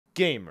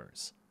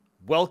Gamers,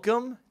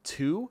 welcome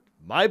to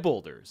my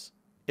boulders.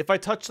 If I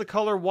touch the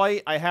color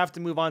white, I have to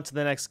move on to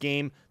the next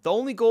game. The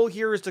only goal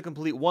here is to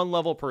complete one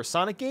level per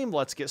Sonic game.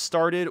 Let's get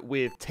started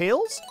with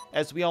Tails.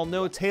 As we all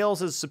know,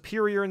 Tails is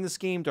superior in this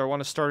game. Do I want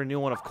to start a new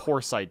one? Of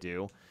course I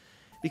do.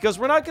 Because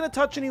we're not going to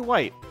touch any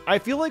white. I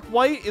feel like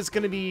white is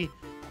going to be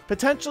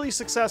potentially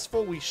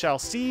successful. We shall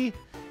see.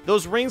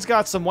 Those rings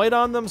got some white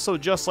on them, so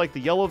just like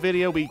the yellow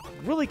video, we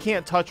really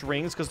can't touch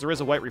rings because there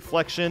is a white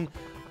reflection.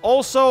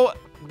 Also,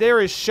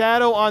 there is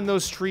shadow on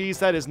those trees.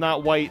 That is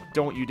not white.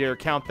 Don't you dare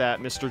count that,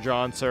 Mr.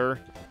 John, sir.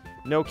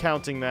 No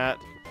counting that.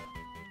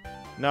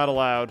 Not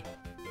allowed.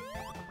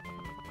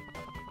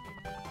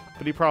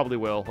 But he probably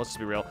will. Let's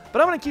be real.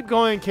 But I'm going to keep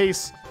going in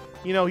case,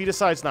 you know, he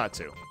decides not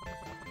to.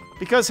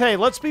 Because, hey,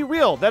 let's be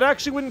real. That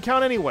actually wouldn't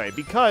count anyway.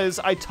 Because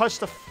I touched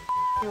the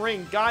f***ing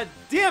ring. God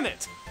damn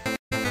it!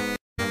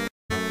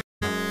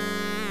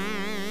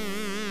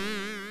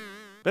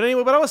 But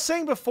anyway, what I was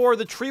saying before,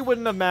 the tree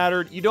wouldn't have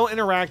mattered. You don't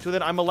interact with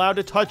it. I'm allowed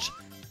to touch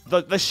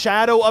the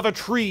shadow of a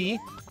tree.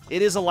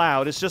 It is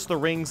allowed. It's just the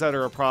rings that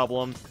are a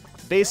problem.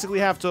 Basically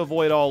have to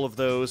avoid all of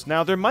those.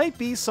 Now, there might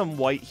be some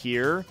white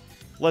here.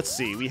 Let's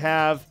see. We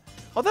have...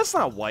 Oh, that's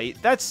not white.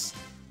 That's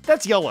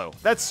yellow.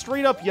 That's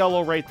straight up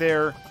yellow right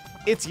there.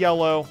 It's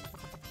yellow.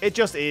 It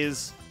just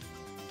is.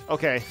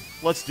 Okay,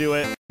 let's do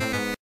it.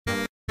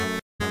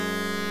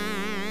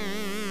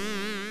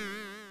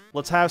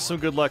 Let's have some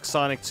good luck,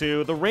 Sonic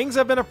 2. The rings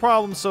have been a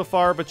problem so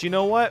far, but you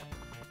know what?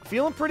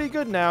 Feeling pretty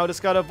good now.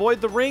 Just gotta avoid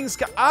the rings.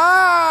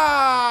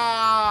 Ah!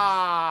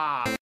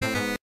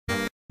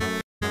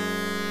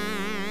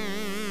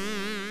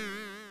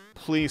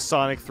 Please,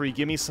 Sonic 3,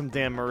 give me some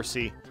damn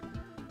mercy.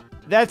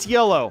 That's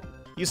yellow.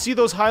 You see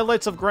those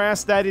highlights of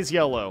grass? That is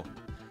yellow.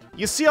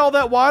 You see all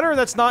that water?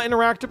 That's not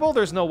interactable.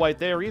 There's no white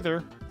there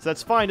either. So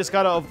that's fine. Just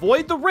gotta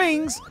avoid the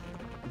rings.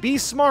 Be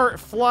smart.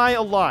 Fly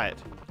a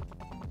lot.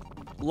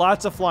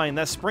 Lots of flying.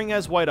 That spring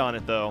has white on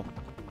it, though.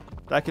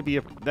 That could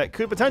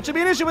potentially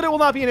be an issue, but it will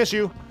not be an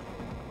issue.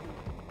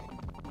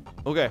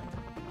 Okay.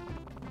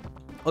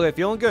 Okay,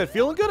 feeling good.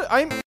 Feeling good.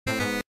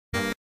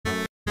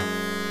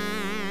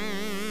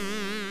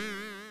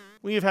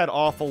 We've had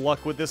awful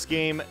luck with this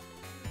game.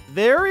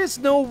 There is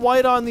no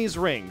white on these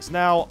rings.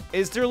 Now,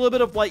 is there a little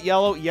bit of light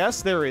yellow?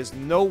 Yes, there is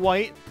no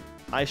white.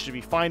 I should be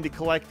fine to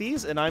collect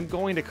these, and I'm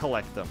going to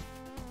collect them.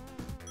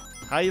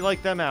 How you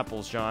like them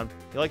apples, John?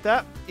 You like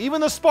that?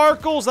 Even the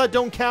sparkles that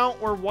don't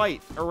count were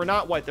white. Or were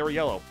not white, they were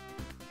yellow.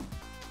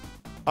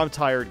 I'm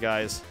tired,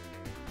 guys.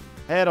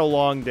 I had a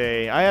long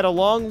day. I had a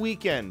long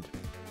weekend.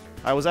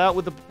 I was out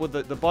with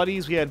the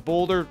buddies. We had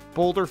Boulder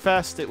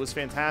Fest. It was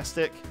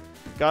fantastic.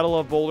 Gotta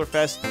love Boulder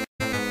Fest.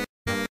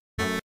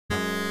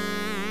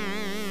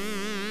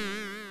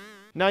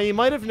 Now, you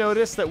might have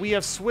noticed that we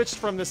have switched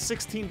from the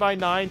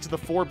 16:9 to the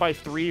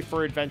 4:3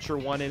 for Adventure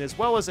 1 and as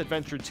well as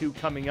Adventure 2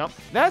 coming up.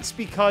 That's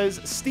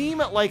because Steam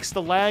likes to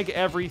lag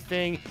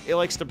everything. It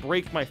likes to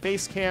break my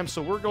face cam,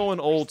 so we're going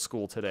old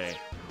school today.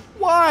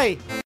 Why?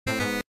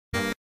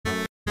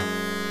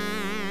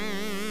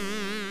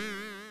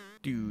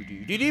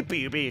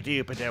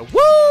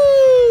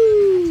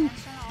 Woo!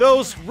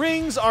 Those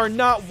rings are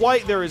not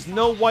white. There is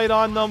no white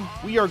on them.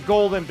 We are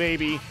golden,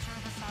 baby.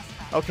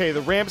 Okay,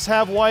 the ramps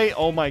have white.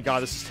 Oh my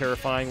god, this is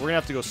terrifying. We're gonna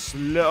have to go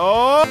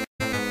slow.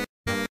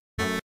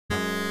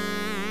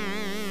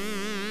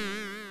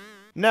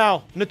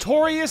 Now,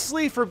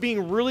 notoriously for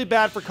being really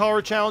bad for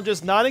color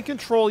challenges, not in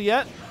control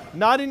yet.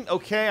 Not in...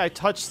 Okay, I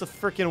touched the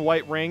freaking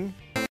white ring.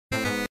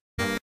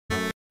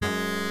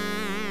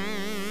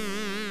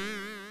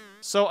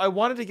 So I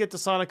wanted to get to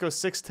Sonic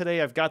 06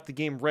 today. I've got the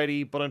game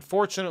ready, but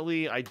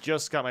unfortunately, I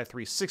just got my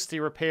 360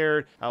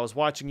 repaired. I was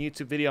watching a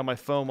YouTube video on my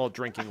phone while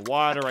drinking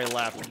water. I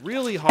laughed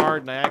really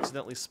hard, and I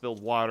accidentally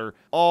spilled water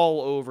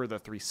all over the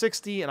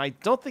 360, and I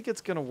don't think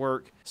it's going to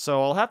work,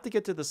 so I'll have to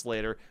get to this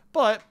later.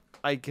 But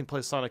I can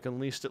play Sonic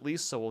Unleashed at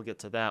least, so we'll get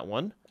to that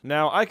one.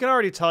 Now, I can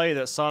already tell you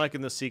that Sonic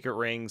and the Secret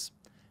Rings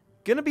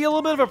gonna be a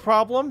little bit of a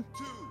problem.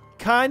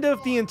 Kind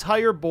of the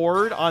entire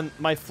board on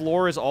my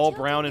floor is all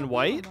brown and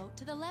white.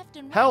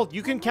 Hell,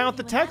 you can count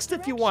the text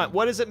if you want.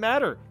 What does it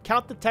matter?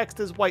 Count the text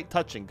as white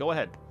touching. Go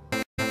ahead.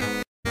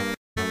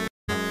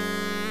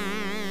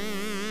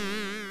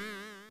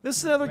 This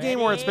is another game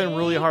where it's been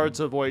really hard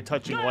to avoid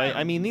touching white.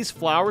 I mean, these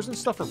flowers and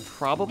stuff are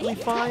probably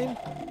fine.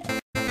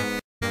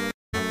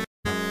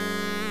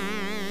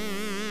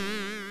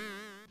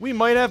 We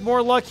might have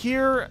more luck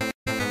here.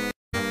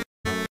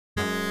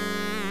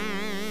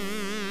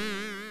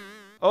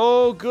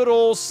 Oh, good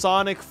old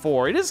Sonic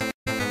 4. It is...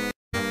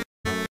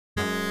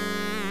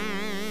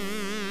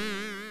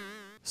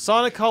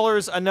 Sonic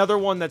Colors, another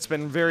one that's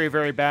been very,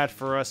 very bad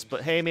for us,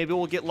 but hey, maybe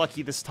we'll get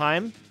lucky this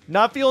time.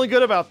 Not feeling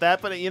good about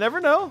that, but you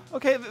never know.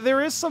 Okay, there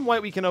is some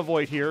white we can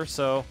avoid here,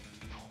 so...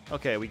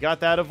 Okay, we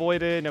got that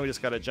avoided. Now we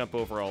just gotta jump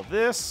over all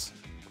this.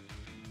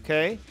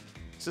 Okay,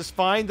 this is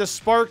fine. The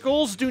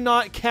sparkles do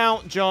not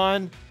count,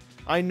 John.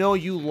 I know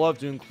you love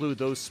to include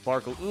those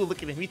sparkles. Ooh,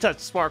 look at him. He touched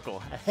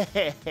sparkle.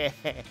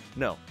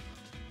 No,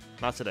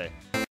 not today.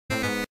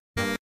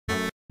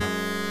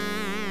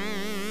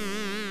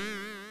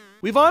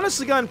 We've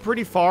honestly gotten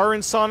pretty far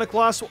in Sonic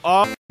Lost.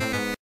 I'm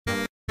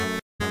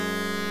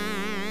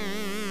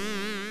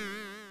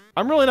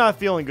really not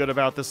feeling good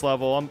about this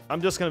level.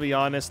 I'm just gonna be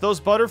honest. Those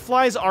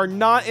butterflies are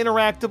not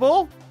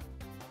interactable.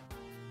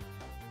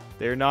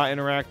 They're not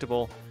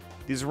interactable.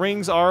 These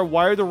rings are.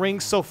 Why are the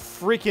rings so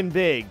freaking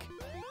big?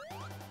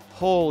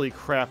 Holy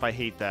crap, I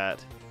hate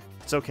that.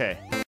 It's okay.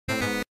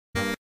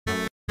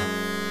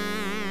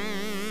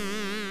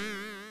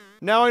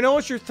 Now, I know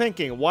what you're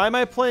thinking. Why am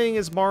I playing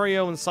as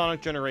Mario in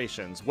Sonic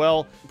Generations?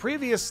 Well,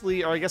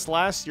 previously, or I guess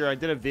last year, I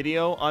did a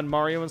video on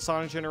Mario and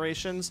Sonic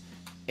Generations,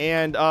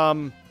 and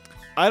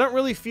I don't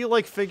really feel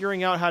like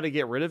figuring out how to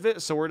get rid of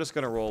it, so we're just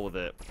gonna roll with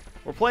it.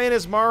 We're playing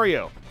as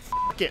Mario.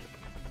 F it.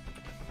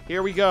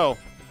 Here we go.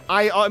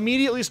 I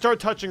immediately start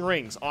touching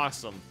rings.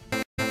 Awesome.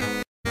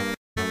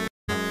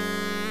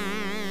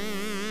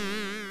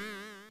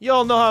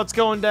 Y'all know how it's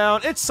going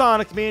down. It's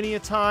Sonic Mania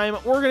time.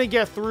 We're gonna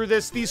get through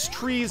this. These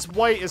trees,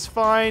 white is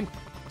fine.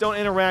 Don't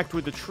interact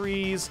with the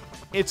trees.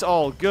 It's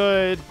all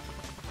good.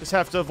 Just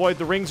have to avoid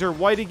the rings are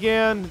white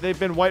again. They've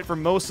been white for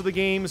most of the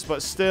games,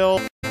 but still.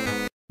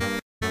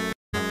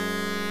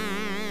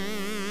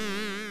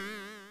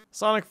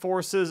 Sonic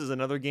Forces is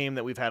another game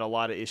that we've had a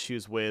lot of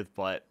issues with,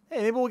 but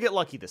hey, maybe we'll get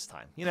lucky this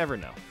time. You never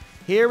know.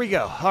 Here we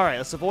go. All right,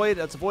 let's avoid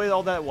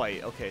all that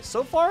white. Okay,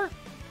 so far.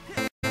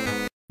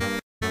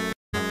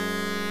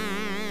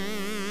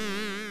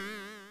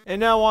 And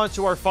now on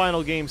to our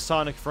final game,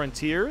 Sonic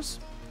Frontiers.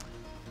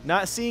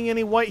 Not seeing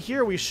any white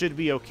here, we should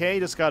be okay.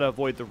 Just gotta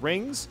avoid the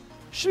rings.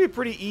 Should be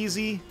pretty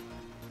easy.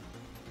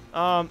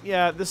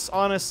 Yeah, this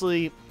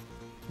honestly,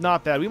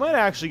 not bad. We might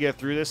actually get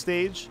through this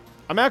stage.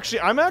 I'm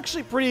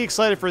actually pretty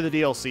excited for the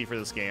DLC for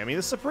this game. I mean,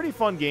 this is a pretty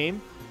fun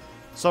game.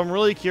 So I'm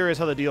really curious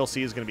how the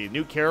DLC is gonna be.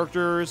 New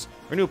characters,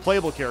 or new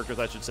playable characters,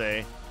 I should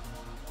say.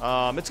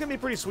 It's gonna be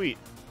pretty sweet.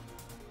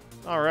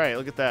 All right,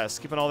 look at that.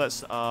 Skipping all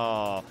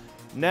that.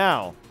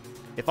 Now,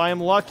 if I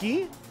am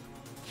lucky,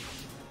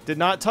 did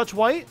not touch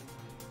white.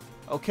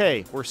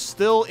 Okay, we're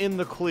still in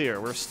the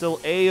clear. We're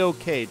still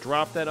A-okay.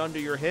 Drop that under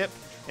your hip,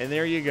 and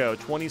there you go.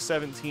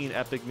 2017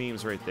 epic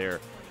memes right there.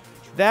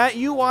 That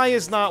UI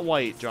is not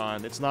white,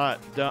 John. It's not.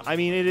 I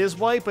mean, it is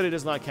white, but it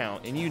does not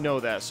count, and you know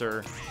that,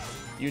 sir.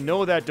 You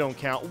know that don't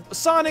count.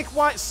 Sonic,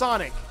 why?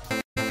 Sonic.